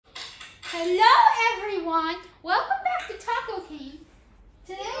Hello everyone! Welcome back to Taco King.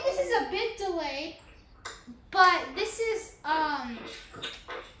 Today this is a bit delayed, but this is a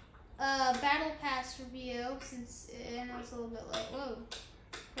Battle Pass review since I know it's a little bit late. Whoa,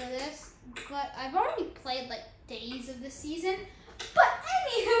 for this, but I've already played like days of the season. But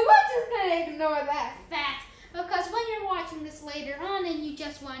anywho, we're just gonna ignore that fact because when you're watching this later on and you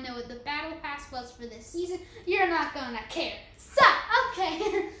just want to know what the Battle Pass was for this season, you're not gonna care. So,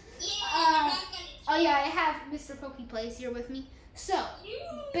 okay. Oh yeah, I have Mr. Pokey Plays here with me. So,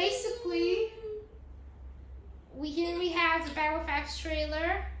 basically, we have the Battle Pass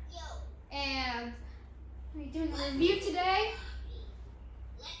trailer, and we're doing a review today.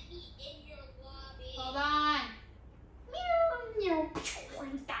 Hold on.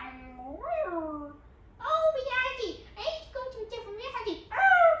 Oh, Miyagi! I need to go to a different Miyagi.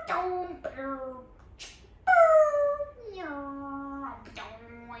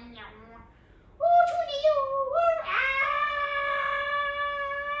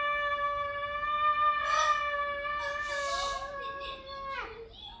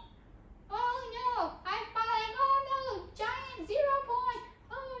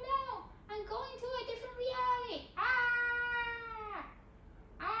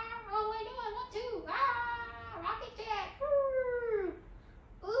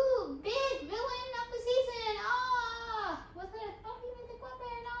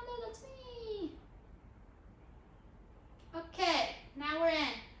 Okay, now we're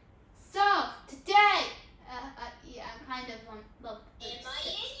in. So, today, yeah, I'm kind of, look. Am I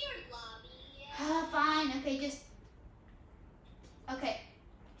in your lobby? Fine, okay, okay,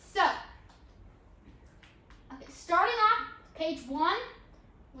 so, okay, starting off, page 1,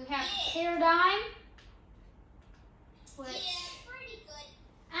 we have Paradigm, which, pretty good.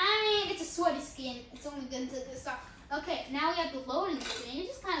 I mean, it's a sweaty skin, it's only good until this stuff. Okay, now we have the loading screen, which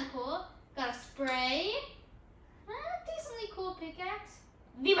is kind of cool. Got a spray. Decently cool pickaxe.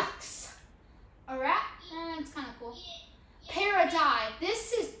 V-Bucks. Alright, it's kind of cool. Paradive.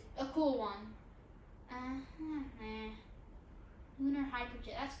 This is a cool one. Lunar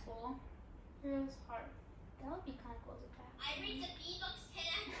Hyperjet. That's cool. Hero's Heart. That would be kind of cool to pack. I read the V-Bucks 10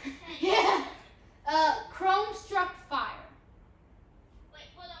 out of 10. Yeah. Chrome Struck Fire. Wait,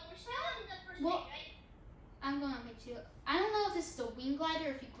 hold on. We're still on the first Well, page, right? I'm going to get you. I don't know if this is a wing glider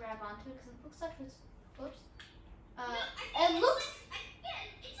or if you grab onto it because it looks like it's. Oops. It looks.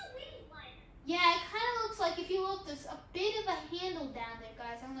 It's a wing glider. Yeah, it kind of looks like if you look, there's a bit of a handle down there,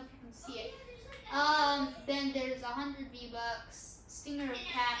 guys. I don't know if you can see it. Then there's 100 V-Bucks, Stinger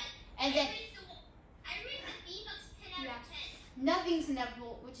Pack, and then I read the V-Bucks 10 out of 10. Nothing's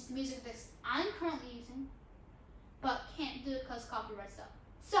Inevitable, which is music that I'm currently using, but can't do it because copyright stuff.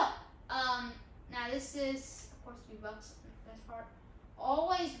 So, now this is, of course, V-Bucks, the best part.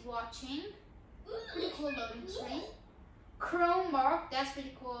 Always Watching. Pretty cool loading screen. Chrome Mark, that's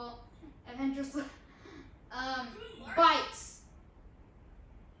pretty cool. Avengers. Bites.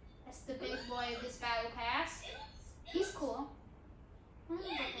 That's the big boy of this Battle Pass. He's cool.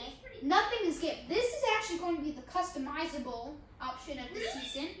 Okay. Nothing is gift. This is actually going to be the customizable option of this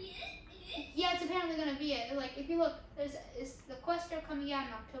season. Yeah, it's apparently going to be it. Like, if you look, is the quests are coming out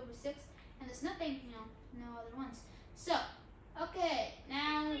on October 6th, and there's nothing, no other ones. So, okay,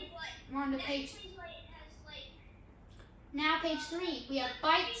 now we're on to page. Now page 3, we have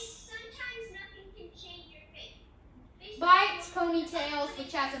Bites. Sometimes nothing can change your fate. Bites, Ponytails,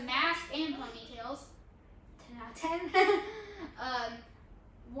 which has a mask and ponytails. 10 out of 10.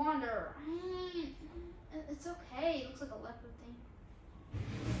 Wanderer. It's okay. It looks like a leopard thing.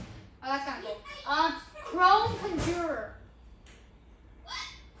 Oh, that's kind of cool. Chrome Conjurer. What?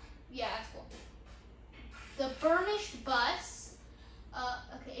 Yeah, that's cool. The Burnished Bus.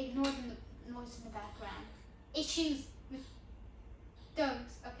 Okay, ignore the noise in the background. Issues with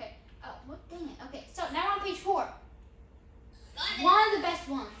dogs. Okay. What? Dang it. Okay, so now we're on page 4. One of the best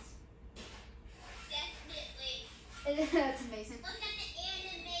ones. Definitely. That's amazing. Look at the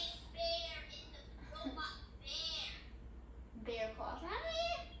anime bear in the robot bear. Bear claws. I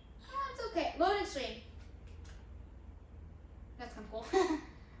mean, it's okay. Loading screen. That's kind of cool.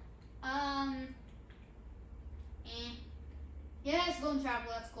 Yes, Lone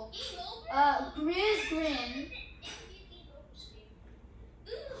Traveler. That's cool. Grizz Grin.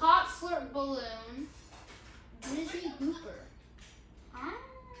 Hot Slurp Balloon. Grizzly Gooper.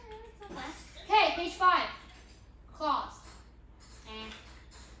 Okay, page 5. Claws.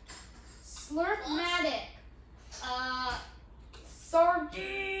 Slurpmatic.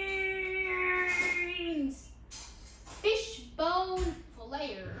 Sardines. Fishbone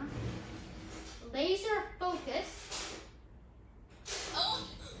Flair. Laser Focus. Oh,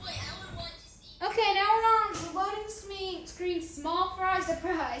 wait, I would want screen, small fry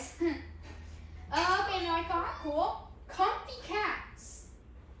surprise. Okay, no icon, cool. Comfy cats.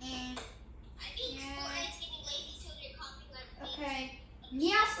 And I think Fortnite's getting lazy, so they're copying like okay,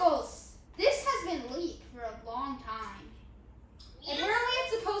 Meowskulls. This has been leaked for a long time. Apparently,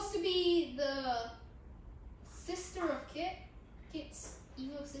 it's supposed to be the sister of Kit. Kit's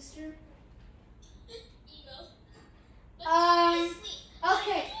emo sister.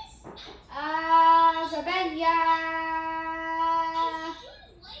 Okay. Zabenya. I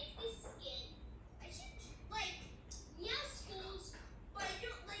don't like this skin. I should like Meowskulls, but I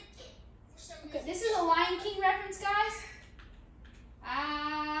don't like it for some reason. Okay, this is a Lion King reference, guys.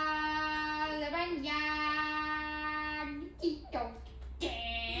 Zabenya.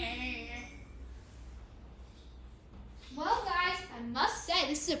 Well, guys, I must say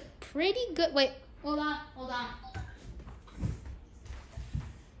this is a pretty good. Wait, hold on.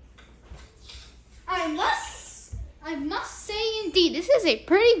 I must say indeed, this is a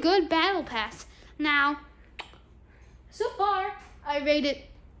pretty good battle pass. Now, so far, I rate it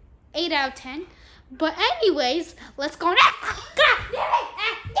 8 out of 10. But anyways, let's go now. God damn it!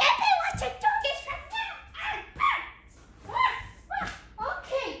 What's it do this right now?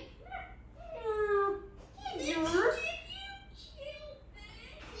 Okay.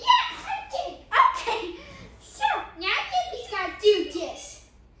 Yes, I did. Okay. So, now Yippy's gotta do this.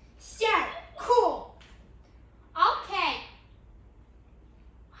 So, cool. Okay.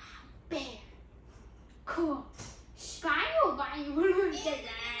 Wow, bear. Cool. Spinal violin design.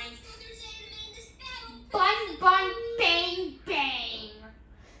 Bun, bang, bang.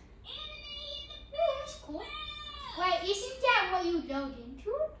 Oh, that's cool. Wait, isn't that what you dug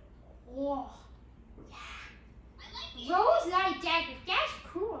into? Oh, yeah. Rose light dagger. That's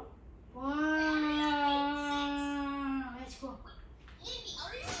cool. Wow, that's cool.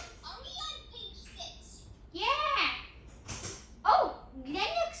 Are we on page 6? Yeah. Oh,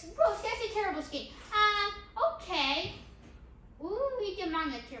 Lennox Rose. That's a terrible skin. Okay. Ooh, we did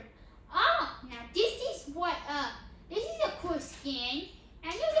manga terrible. Oh, now this is what, this is a cool skin. I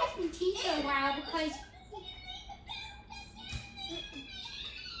know that's been teaching for a while because...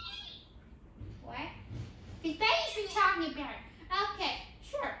 What? Because Betty's been talking about it. Okay,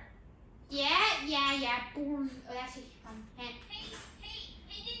 sure. Yeah. Boom. Oh, that's just fun. Hey,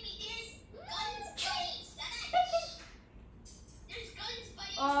 Dimmy, there's guns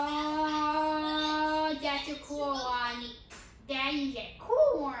fighting. Oh, that's a cool one. That is a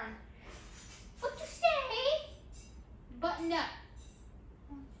cool one. What to say? But no.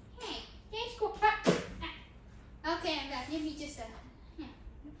 Hey, that's cool. Okay, I'm back. Let me just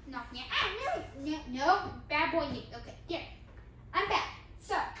knock me out. No, bad boy. Okay, here. I'm back.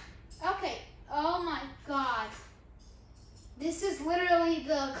 So, okay. Oh my God. This is literally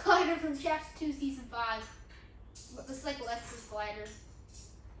the glider from Chapter 2, Season 5. Looks like Lex's glider.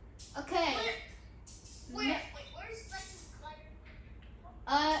 Okay. Where's Lex's glider?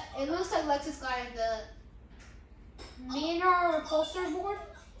 It looks like Lex's glider, the Manor repulsor board.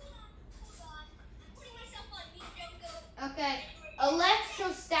 Hold on. I'm putting myself on mute, don't go. Okay.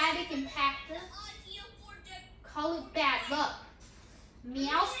 Electrostatic impactor. Audio for the Call it bad luck.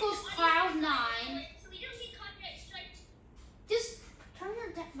 Meowskull's Cloud 9. So we don't get copyright strikes. Just turn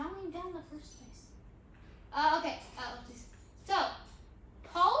your volume down in the first place. Okay. So,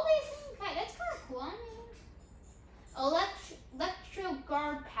 Polymorph. Okay, that's kind of cool. Electro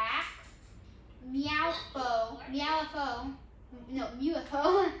Guard Pack. Meowfo. No,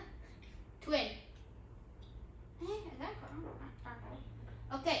 Mewfo. Twin. Is that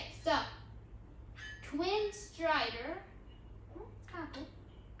cool? Okay, so Twin Strider. Oh, it's kind of cool.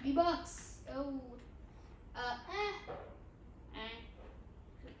 V-Bucks. Oh.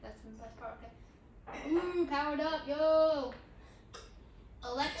 That's the best part. Okay. Ooh, powered up, yo.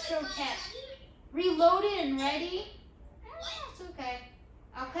 Electro Tech. Reloaded and ready. It's okay.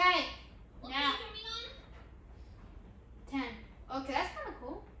 Okay. Now. 10. Okay, that's kind of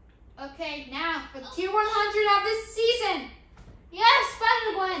cool. Okay, now for the tier 100 of this season. Yes,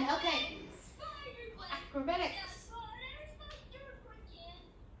 Spider-Gwen. Okay. Acrobatics.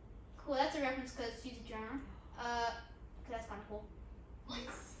 Cool, that's a reference because she's a drummer. Okay, that's kind of cool.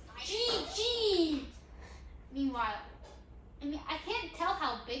 GG. Meanwhile, I mean, I can't tell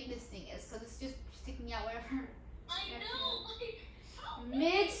how big this thing is because it's just sticking out wherever. I know.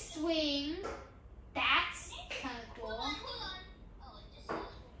 Mid swing. That's kind of cool. Hold on. Oh, it just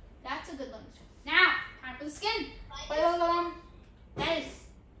That's a good one. Now, time for the skin. That is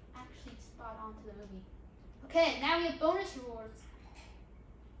actually spot on to the movie. Okay, now we have bonus rewards.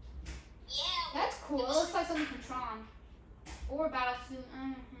 Yeah. That's cool. It looks like something from Tron. Or Battlesuit.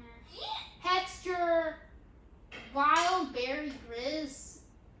 Hexture. Wild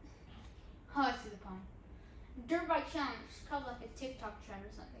Oh, I see the pun. Dirt bike challenge. It's probably like a TikTok trend or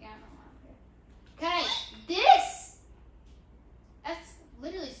something. I don't know. Okay, this. That's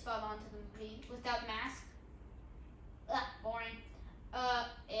literally spot on to the movie without mask. Ugh, boring.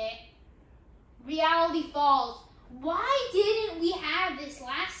 Reality Falls. Why didn't we have this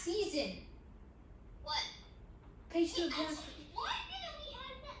last season? What? Okay, so Why didn't we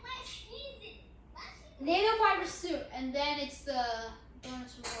have that last season? Nanofiber suit, and then it's the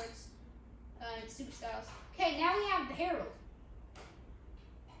bonus rewards, super styles. Okay, now we have the Herald.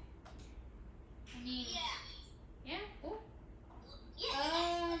 I mean, yeah, cool.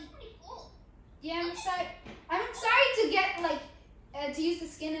 Yeah, that's pretty cool. Yeah, I'm excited. I'm excited to get like to use the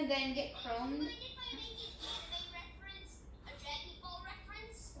skin and then get chromed. Mind if I make an anime reference, a Dragon Ball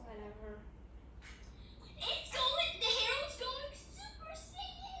reference? Whatever. It's going. The Herald's going Super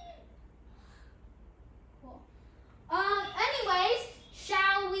Saiyan. Cool. Anyways,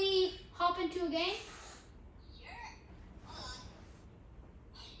 shall we hop into a game? Sure. Hold on.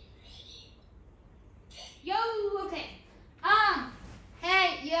 Yo, okay.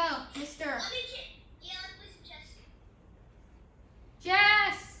 Hey, yo, Mister. Let me check. Yeah, let's play some chess.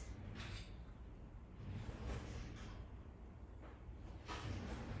 Jess.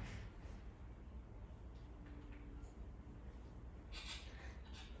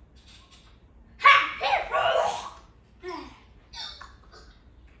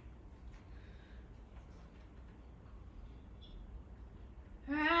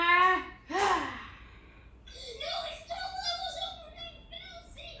 No, it's 12 levels over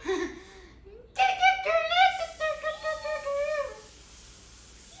 9,000.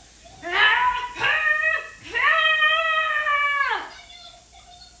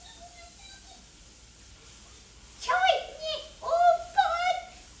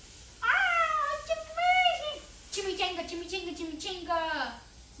 Chimichinga.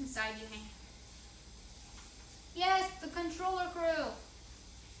 It's inside you, Hank. Yes, the controller crew.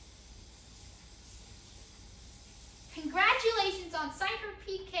 Congratulations on Cypher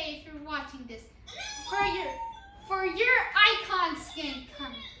PK if you're watching this. For your icon skin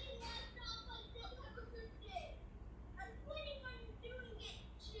coming.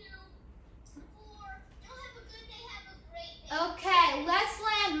 Okay, let's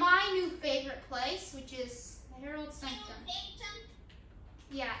land my new favorite place, which is the Herald Sanctum.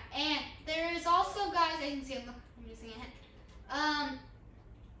 Yeah, and there is also, guys, I can see I'm using it.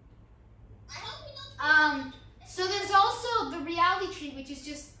 So there's also the Reality Tree, which is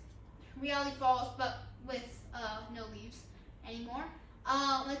just Reality Falls, but with no leaves anymore.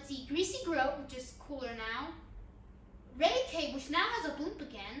 Let's see, Greasy Grove, which is cooler now. Ray Cave, which now has a bloop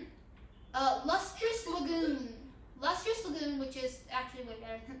again. Lustrous Lagoon, which is actually way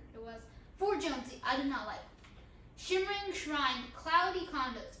better than it was. Fort Jonesy, I do not like. Shimmering Shrine, Cloudy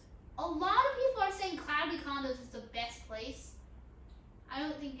Condos. A lot of people are saying Cloudy Condos is the best place. I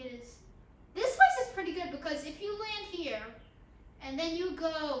don't think it is. This place is pretty good because if you land here and then you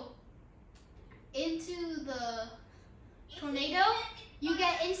go into the tornado, you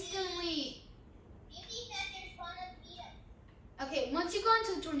get instantly. Okay, once you go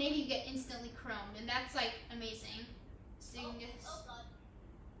into the tornado, you get instantly chromed, and that's like amazing. So you can just. Oh God.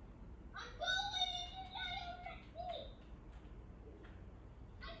 I'm going into that already.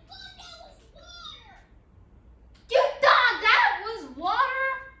 I thought that was water. You thought that was water?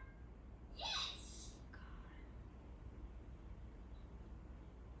 Yes.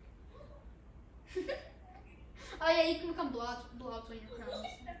 Oh yeah, you can become blobs when you're crowned.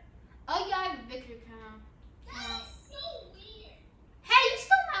 Oh yeah, I have a victory crown. That is so weird. Hey, you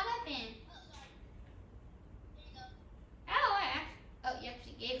stole my weapon. Oh, sorry. There you go. Oh, you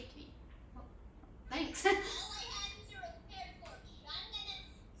actually gave it to me. Oh, thanks. All I have is a repair torch. I'm gonna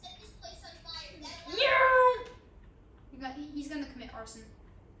set this place on fire. He's gonna commit arson.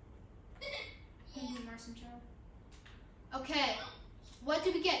 He's doing arson job. Okay, what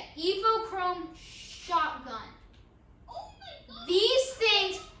do we get? Evo Chrome shotgun. Oh my God. These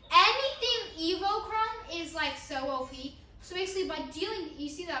things, anything Evo Chrome is like so OP. So basically by dealing, you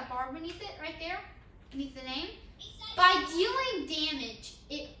see that bar beneath it, right there? Beneath the name? By dealing damage,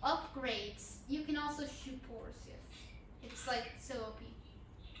 it upgrades. You can also shoot pores, yes. It's like so OP.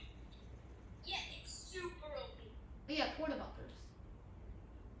 Yeah, it's super OP. But yeah, porta bunkers.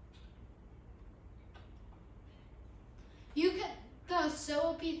 You can, the so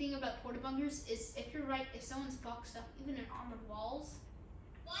OP thing about porta bunkers is if you're right, if someone's boxed up, even in armored walls,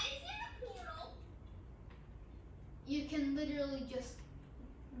 Why is there a portal? you can literally just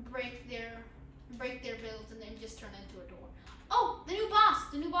break their builds and then just turn into a door. Oh, the new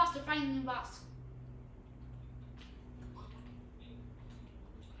boss, they're fighting the new boss.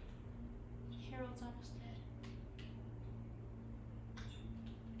 Harold's almost dead.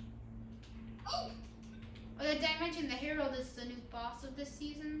 Oh! Oh, did I mention the Herald is the new boss of this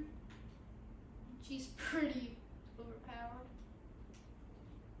season? She's pretty overpowered.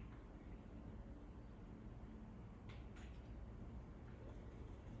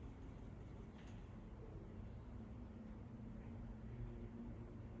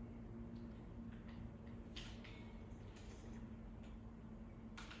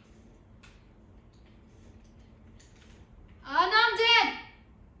 Oh, no, I'm dead!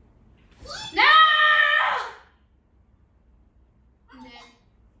 What? No! I'm dead.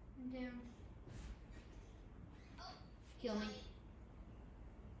 I'm down. Oh, Heal me.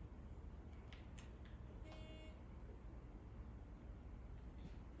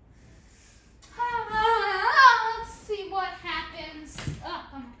 Let's see what happens. Oh,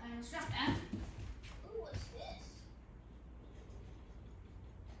 I almost dropped that. ooh, what's this?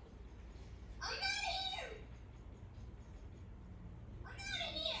 I'm out of here! I'm out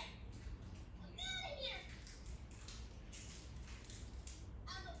of here! I'm out of here!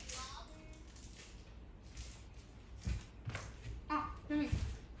 I'm a blob. Oh, let me.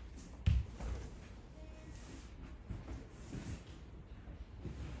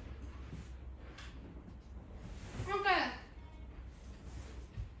 Okay.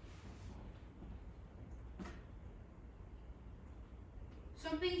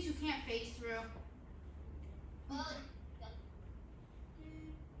 Some things you can't phase through. Oh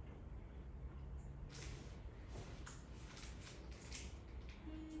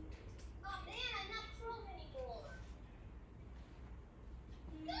man, I'm not Chrome anymore.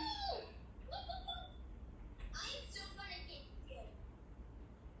 No! What the fuck? I'm still gonna get you.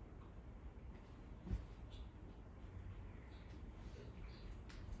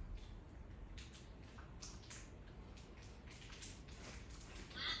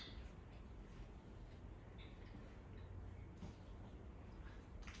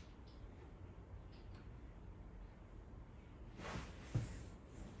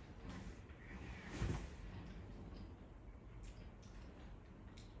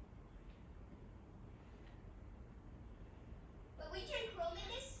 But we can Chrome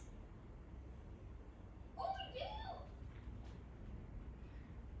in this? Oh, we do!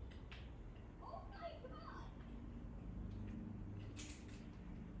 Oh my god!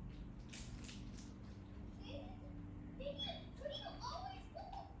 Dang it! Where do you always go?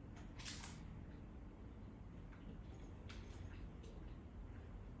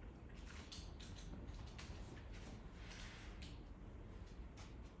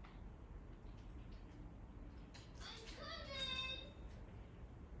 I'm coming!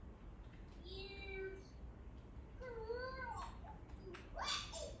 Years.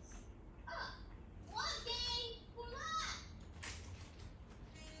 Walking for luck.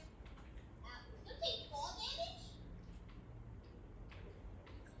 You take fall damage?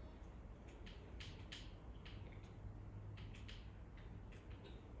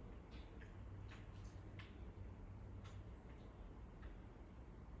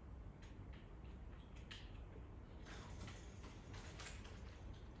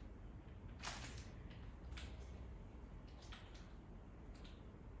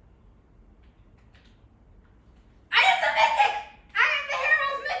 I am the mythic! I am the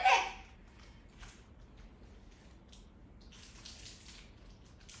Herald's mythic!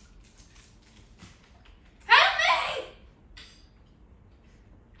 Help me!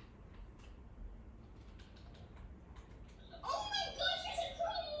 Oh my gosh, there's a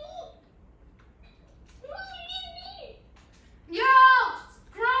Chrome! Chrome in me! Yo!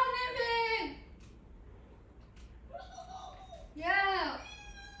 Chrome Nimbin! Yo!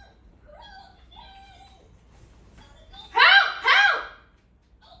 Help! Help!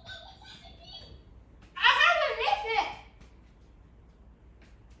 I have a mythic!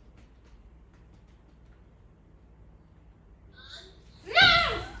 No!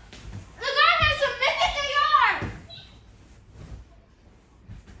 The guy has a mythic AR!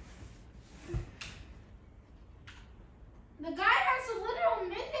 The guy has a literal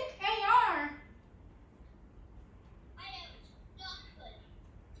mythic AR. I am not good.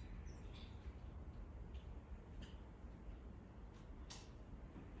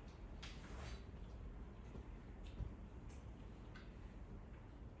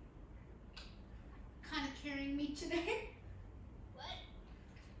 Kind of carrying me today. What?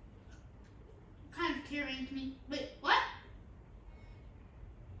 Kind of carrying me. Wait, what?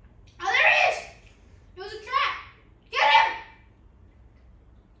 Oh, there he is! It was a trap! Get him!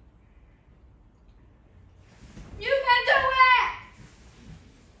 You can do it!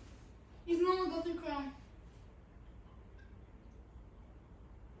 You can only go through Chrome.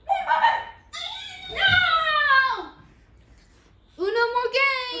 Hey, Mama! I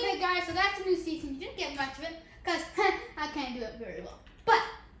But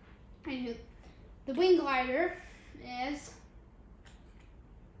anywho, the wing glider is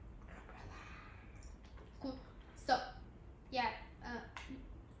cool. So yeah,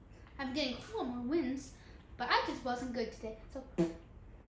 I'm getting 4 more wins, but I just wasn't good today. So